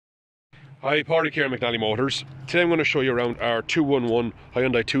Hi, Pauric here at McNally Motors. Today I'm going to show you around our 211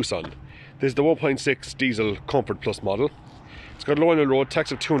 Hyundai Tucson. This is the 1.6 diesel Comfort Plus model. It's got a low on the road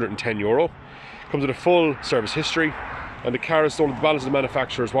tax of €210. Comes with a full service history, and the car is sold with the balance of the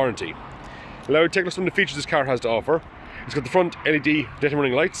manufacturer's warranty. Now, take a look at some of the features this car has to offer. It's got the front LED daytime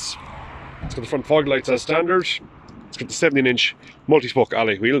running lights. It's got the front fog lights as standard. It's got the 17-inch multi-spoke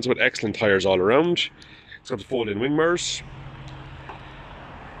alloy wheels with excellent tyres all around. It's got the fold-in wing mirrors.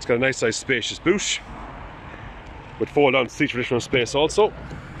 It's got a nice sized spacious boot with fold-down seat for additional space also.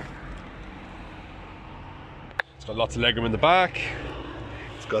 It's got lots of legroom in the back.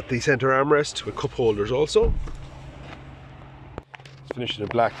 It's got the centre armrest with cup holders also. It's finished in a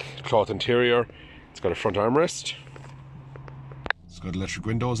black cloth interior. It's got a front armrest. It's got electric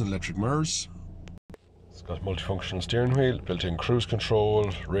windows and electric mirrors. It's got multifunctional steering wheel, built-in cruise control,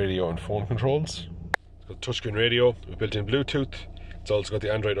 radio and phone controls. It's got touchscreen radio with built-in Bluetooth. It's also got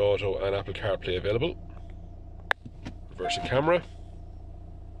the Android Auto and Apple CarPlay available. Reversing camera.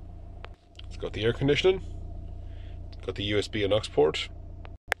 It's got the air conditioning. It's got the USB and aux port.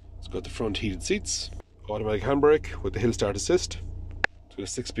 It's got the front heated seats. Automatic handbrake with the hill start assist. It's got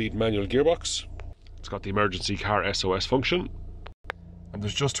a 6-speed manual gearbox. It's got the emergency car SOS function. And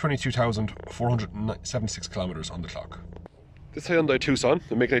there's just 22,476 kilometers on the clock. This Hyundai Tucson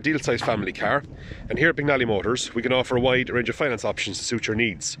will make an ideal sized family car, and here at McNally Motors we can offer a wide range of finance options to suit your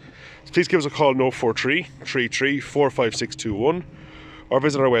needs. So please give us a call 043 33 45621 or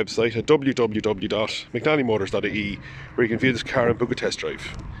visit our website at www.mcnallymotors.ie where you can view this car and book a test drive.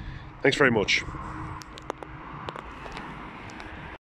 Thanks very much.